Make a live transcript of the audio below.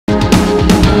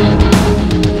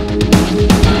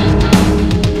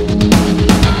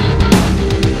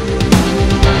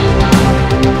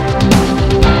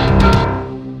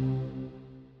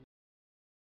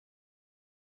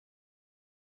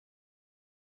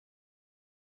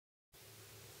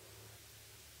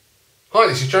Hi,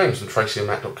 this is James from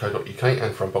tracyandmatt.co.uk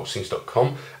and from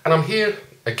unboxings.com, and I'm here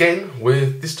again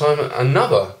with this time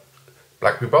another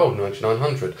BlackBerry Bold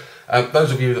 9900.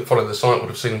 Those of you that follow the site would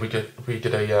have seen we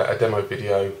did a demo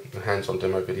video, a hands-on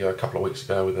demo video a couple of weeks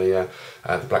ago with the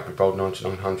BlackBerry Bold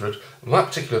 9900. That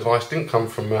particular device didn't come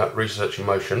from Research in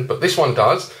Motion, but this one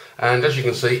does, and as you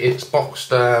can see it's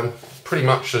boxed pretty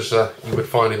much as you would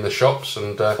find in the shops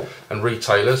and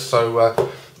retailers.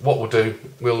 So what we'll do,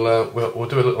 we'll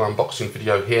do a little unboxing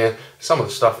video here. Some of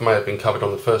the stuff may have been covered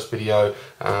on the first video,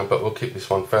 but we'll keep this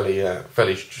one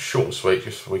fairly short and sweet,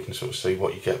 just so we can sort of see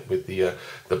what you get with the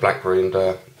BlackBerry. And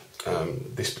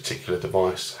this particular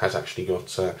device has actually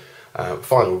got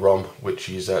final ROM, which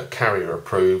is carrier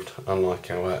approved,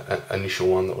 unlike our initial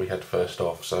one that we had first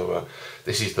off. So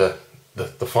this is the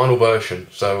final version.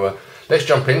 So let's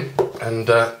jump in and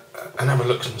have a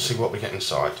look and see what we get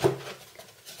inside.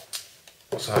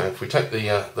 So if we take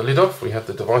the lid off, we have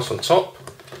the device on top.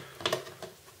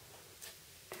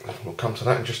 We'll come to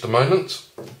that in just a moment.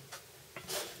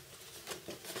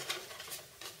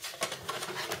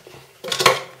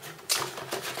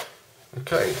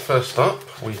 Okay, first up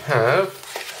we have,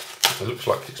 it looks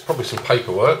like it's probably some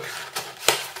paperwork.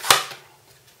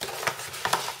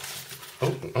 Oh,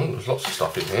 there's lots of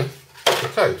stuff in here.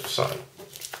 Okay, so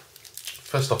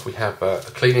first off we have a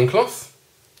cleaning cloth.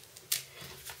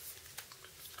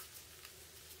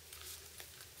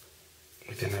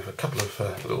 We then have a couple of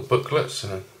little booklets.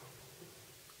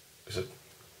 There's a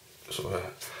sort of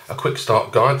a quick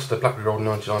start guide to the BlackBerry Bold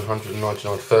 9900 and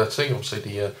 9930. Obviously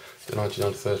the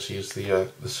 9930 is the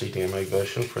CDMA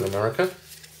version for in America.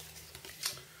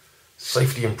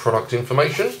 Safety and product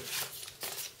information.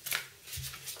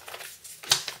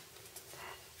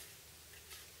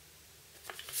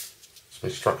 Some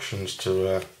instructions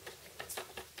to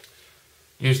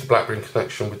use the BlackBerry in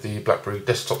connection with the BlackBerry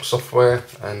desktop software,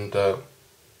 and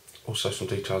also some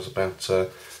details about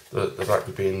the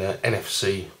BlackBerry being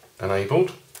NFC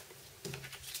enabled.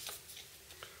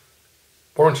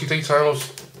 Warranty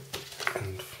details,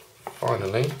 and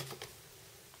finally,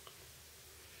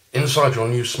 inside your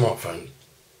new smartphone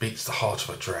beats the heart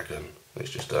of a dragon. It's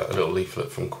just a little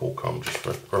leaflet from Qualcomm just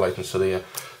relating to the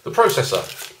processor.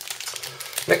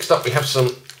 Next up we have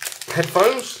some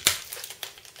headphones.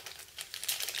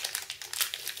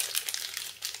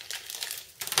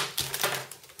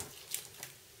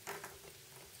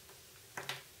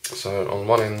 So on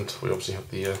one end we obviously have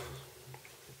the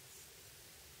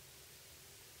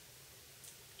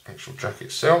actual jack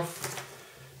itself.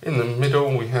 In the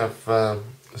middle we have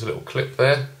there's a little clip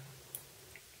there,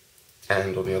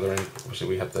 and on the other end obviously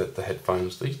we have the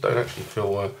headphones. These don't actually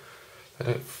feel they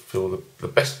don't feel the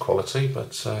best quality,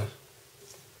 but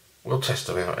we'll test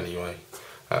them out anyway.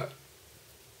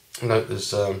 Note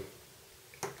there's no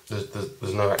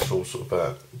actual sort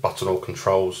of button or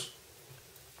controls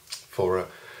for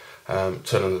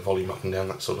turning the volume up and down,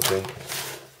 that sort of thing.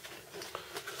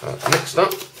 Next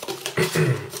up,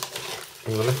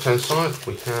 on the left hand side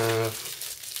we have,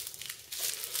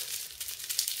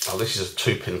 oh, this is a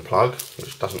 2-pin plug,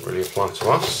 which doesn't really apply to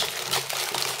us.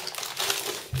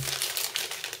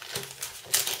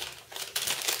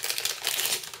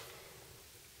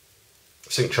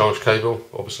 Sync charge cable,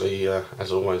 obviously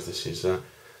as always this is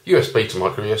USB to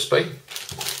micro USB.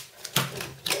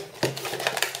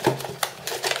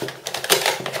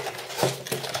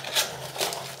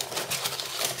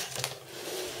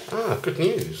 Ah, good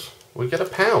news, we get a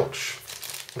pouch.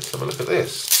 Let's have a look at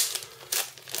this.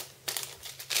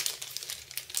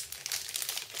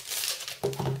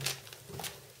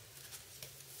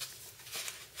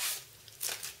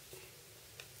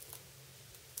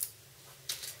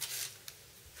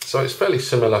 So it's fairly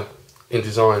similar in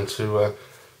design to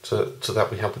that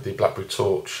we have with the BlackBerry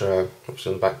Torch.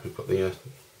 Obviously on the back we've got the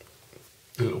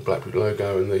little BlackBerry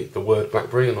logo and the word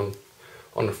BlackBerry, and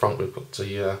on the front we've got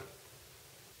the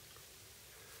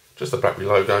just the BlackBerry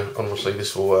logo. Obviously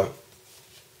this will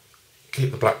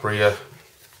keep the BlackBerry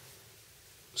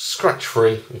scratch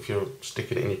free if you're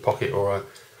sticking it in your pocket or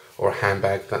a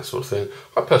handbag, that sort of thing.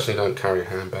 I personally don't carry a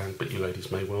handbag, but you ladies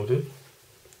may well do.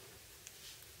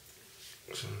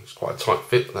 So it's quite a tight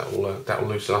fit. That will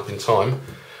loosen up in time.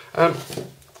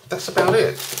 That's about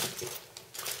it.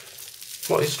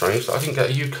 What is strange that I didn't get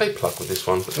a UK plug with this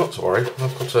one, but not to worry.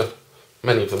 I've got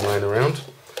many of them laying around.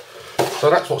 So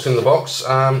that's what's in the box.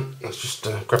 Let's just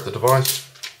grab the device,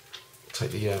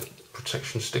 take the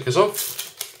protection stickers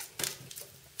off.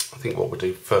 I think what we'll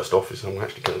do first off is I'm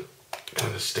actually going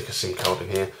to stick a SIM card in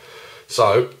here.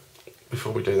 So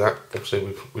before we do that,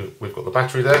 obviously we've got the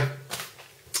battery there,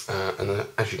 and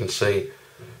as you can see,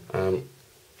 the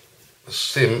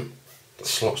SIM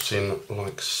slots in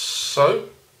like so,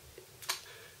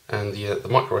 and the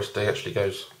micro SD actually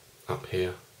goes up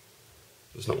here.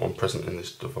 There's not one present in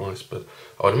this device, but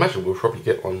I would imagine we'll probably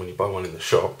get one when you buy one in the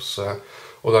shops.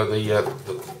 Although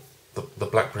the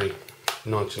BlackBerry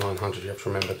 9900, you have to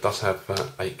remember, does have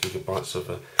 8 GB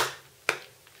of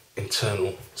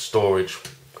internal storage,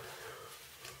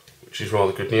 which is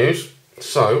rather good news.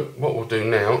 So what we'll do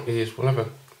now is we'll have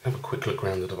a quick look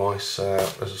around the device.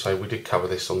 As I say, we did cover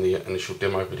this on the initial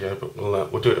demo video, but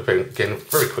we'll do it again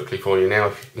very quickly for you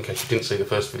now, in case you didn't see the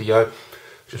first video,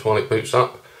 just while it boots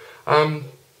up.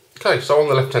 Okay, so on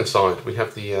the left hand side we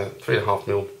have the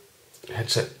 3.5mm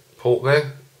headset port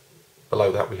there.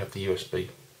 Below that we have the USB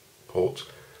port.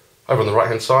 Over on the right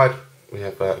hand side we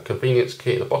have a convenience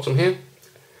key at the bottom here,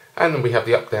 and then we have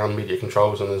the up down media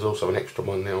controls, and there's also an extra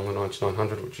one now on the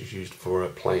 9900 which is used for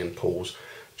play and pause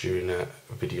during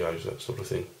videos, that sort of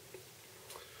thing.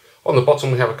 On the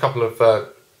bottom we have a couple of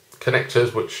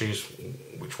connectors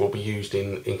which will be used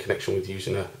in connection with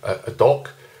using a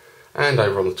dock. And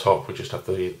over on the top we just have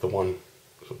the one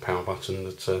sort of power button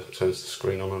that turns the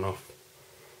screen on and off.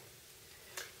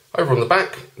 Over on the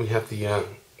back we have the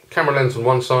camera lens on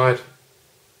one side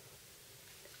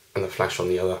and the flash on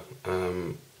the other,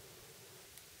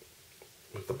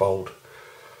 with the Bold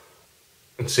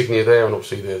insignia there, and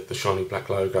obviously the shiny black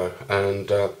logo.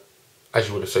 And as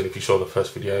you would have seen if you saw the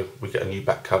first video, we get a new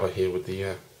back cover here with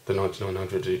the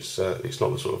 9900. It's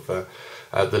not the sort of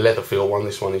the leather feel one.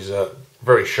 This one is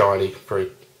very shiny,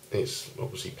 it's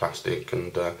obviously plastic,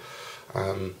 and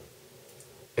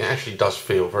it actually does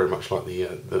feel very much like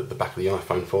the back of the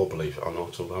iPhone 4, believe it or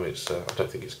not, although it's I don't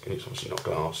think it's obviously not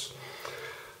glass.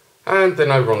 And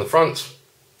then over on the front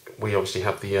we obviously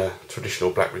have the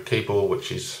traditional BlackBerry keyboard,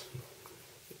 which is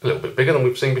a little bit bigger than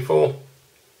we've seen before.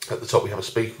 At the top we have a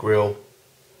speaker grill,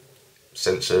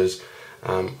 sensors.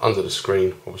 Under the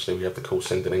screen obviously we have the call,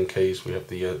 send and end keys. We have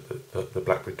the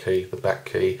BlackBerry key, the back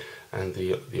key, and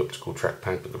the optical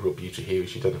trackpad. But the real beauty here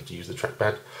is you don't have to use the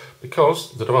trackpad,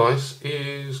 because the device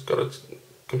is got a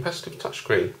capacitive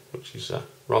touchscreen, which is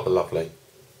rather lovely.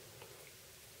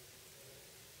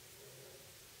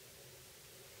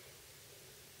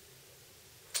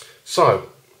 So,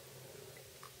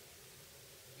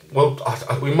 well,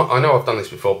 I know I've done this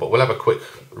before, but we'll have a quick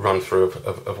run through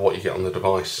of what you get on the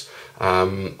device.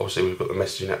 Obviously we've got the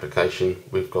messaging application,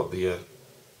 we've got the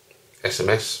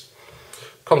SMS,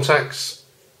 contacts,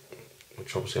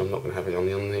 which obviously I'm not going to have it on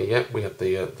there yet. We have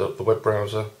the web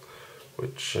browser,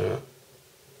 which I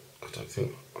don't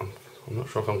think, I'm not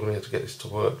sure if I'm going to be able to get this to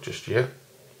work just yet.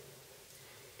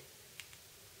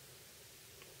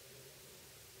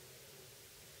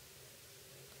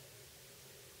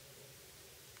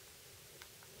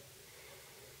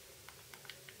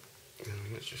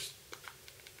 Let's just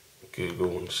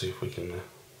Google and see if we can.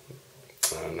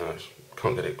 No,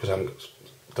 can't get it because I haven't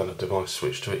done a device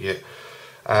switch to it yet.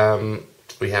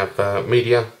 We have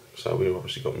media, so we've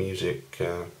obviously got music.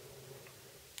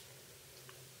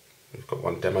 We've got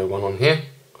one demo one on here,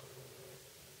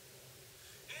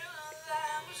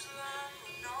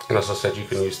 and as I said, you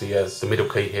can use the middle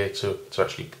key here to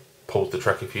actually pause the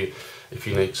track if you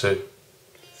need to.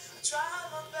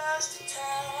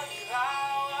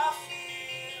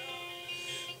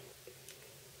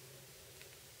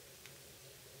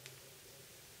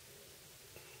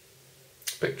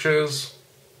 Pictures,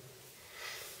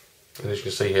 and as you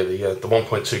can see here, the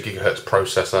 1.2 GHz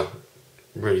processor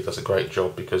really does a great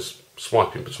job, because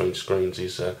swiping between screens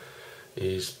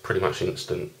is pretty much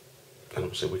instant, and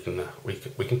obviously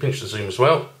we can pinch the zoom as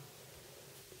well.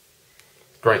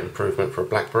 Great improvement for a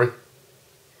BlackBerry.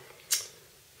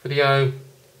 Video.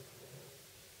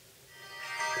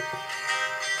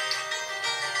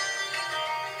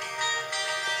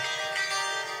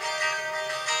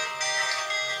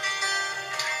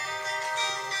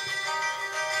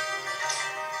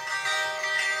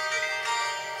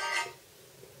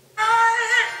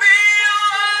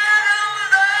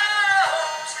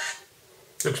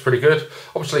 Looks pretty good.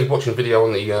 Obviously watching video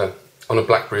on a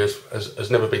BlackBerry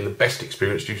has never been the best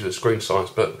experience due to the screen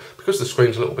size, but because the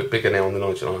screen's a little bit bigger now on the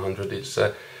 9900, it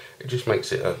just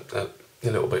makes it a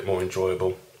little bit more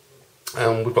enjoyable.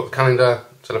 We've got the calendar,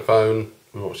 telephone,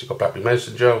 we've obviously got BlackBerry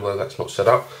Messenger, although that's not set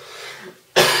up.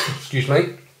 Excuse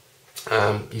me.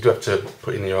 You do have to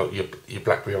put in your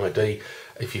BlackBerry ID.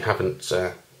 If you haven't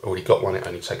already got one, it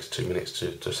only takes 2 minutes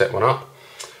to set one up.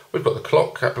 We've got the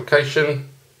clock application.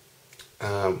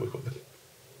 We've got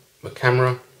the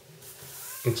camera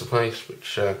interface,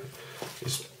 which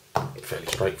is fairly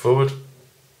straightforward,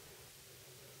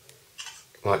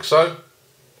 like so.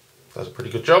 Does a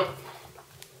pretty good job.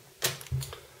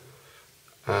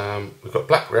 We've got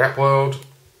BlackBerry Bold,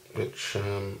 which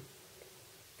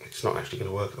it's not actually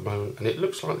going to work at the moment, and it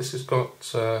looks like this has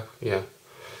got yeah,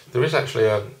 there is actually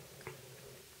a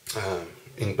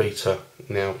in beta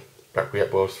now BlackBerry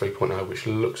Bold 3.0, which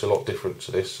looks a lot different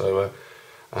to this. So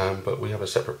but we have a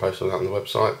separate post on that on the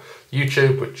website.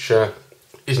 YouTube, which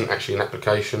isn't actually an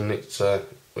application, it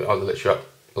either lets you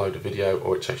upload a video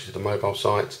or it takes you to the mobile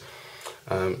site.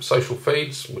 Social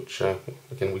feeds, which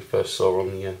again we first saw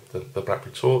on the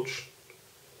BlackBerry Torch.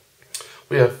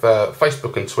 We have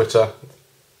Facebook and Twitter,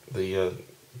 the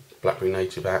BlackBerry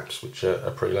native apps, which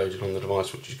are preloaded on the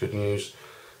device, which is good news.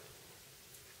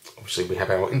 Obviously we have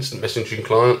our instant messaging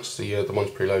clients, the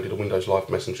ones preloaded are Windows Live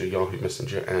Messenger, Yahoo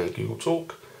Messenger and Google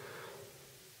Talk.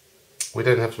 We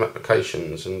then have some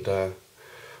applications, and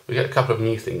we get a couple of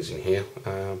new things in here.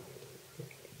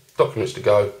 Documents to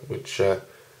go, which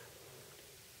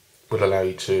will allow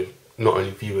you to not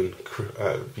only view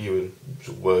in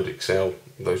Word, Excel,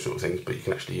 those sort of things, but you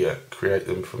can actually create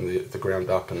them from the ground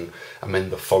up and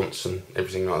amend the fonts and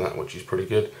everything like that, which is pretty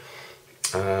good.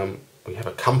 We have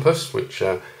a compass, which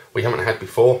we haven't had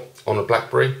before on a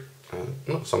BlackBerry.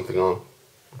 Not something I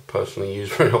personally use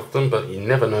very often, but you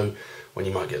never know when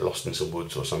you might get lost in some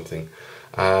woods or something.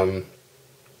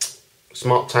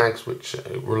 Smart tags, which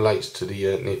relates to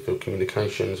the near-field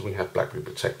communications. We have BlackBerry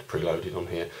Protect preloaded on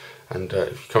here, and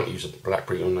if you currently use a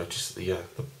BlackBerry, you'll notice the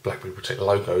BlackBerry Protect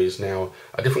logo is now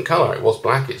a different colour. It was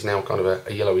black; it's now kind of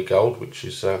a yellowy gold, which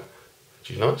is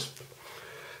nice.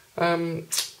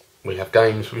 We have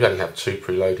games. We only have 2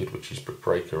 preloaded, which is Brick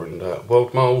Breaker and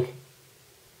World Mole.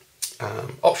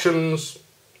 Options,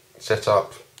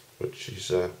 setup, which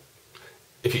is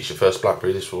if it's your first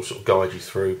BlackBerry, this will sort of guide you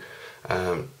through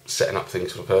setting up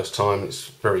things for the first time. It's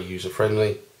very user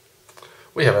friendly.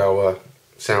 We have our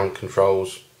sound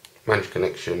controls, manage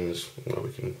connections, where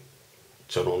we can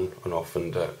turn on and off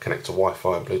and connect to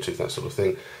Wi-Fi and Bluetooth, that sort of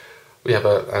thing. We have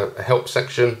a help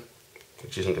section,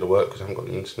 which isn't going to work because I haven't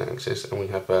got the internet access, and we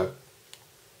have a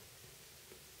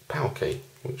power key,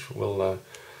 which will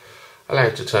allow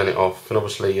you to turn it off. And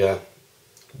obviously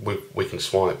we can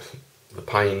swipe the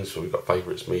panes, so we've got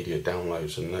favourites, media,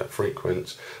 downloads and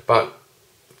frequent. But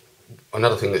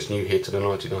another thing that's new here to the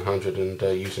 9900 and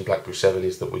using BlackBerry 7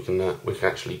 is that we can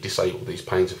actually disable these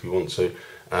panes if we want to.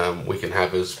 We can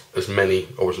have as many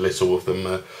or as little of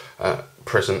them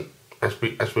present as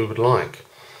we would like.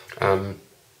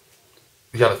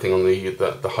 The other thing on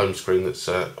the home screen that's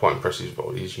quite impressive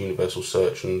is universal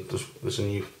search, and there's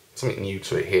something new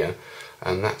to it here,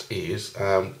 and that is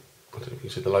I don't know if you can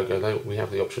see the logo there. We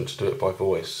have the option to do it by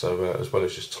voice, so as well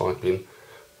as just typing.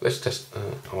 Let's test.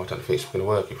 Oh, I don't think it's going to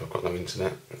work if I've got no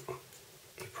internet.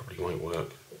 It probably won't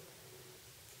work.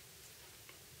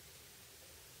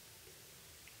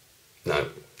 No,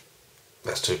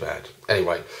 that's too bad.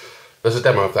 Anyway, there's a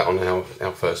demo of that on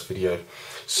our first video.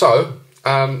 So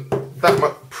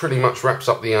that pretty much wraps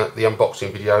up the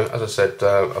unboxing video. As I said,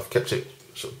 I've kept it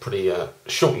sort of pretty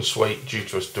short and sweet due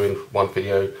to us doing one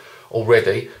video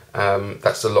already.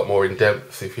 That's a lot more in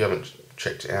depth. If you haven't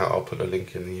checked it out, I'll put a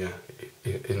link in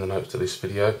the notes to this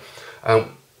video.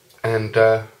 And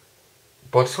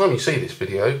by the time you see this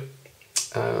video,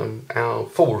 our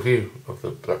full review of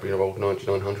the BlackBerry Bold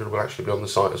 9900 will actually be on the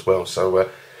site as well. So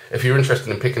if you're interested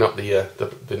in picking up the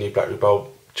new BlackBerry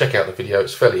Bold, check out the video.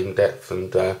 It's fairly in depth,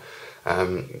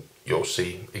 and you'll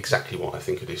see exactly what I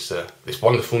think of this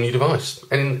wonderful new device.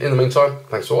 And in the meantime,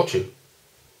 thanks for watching.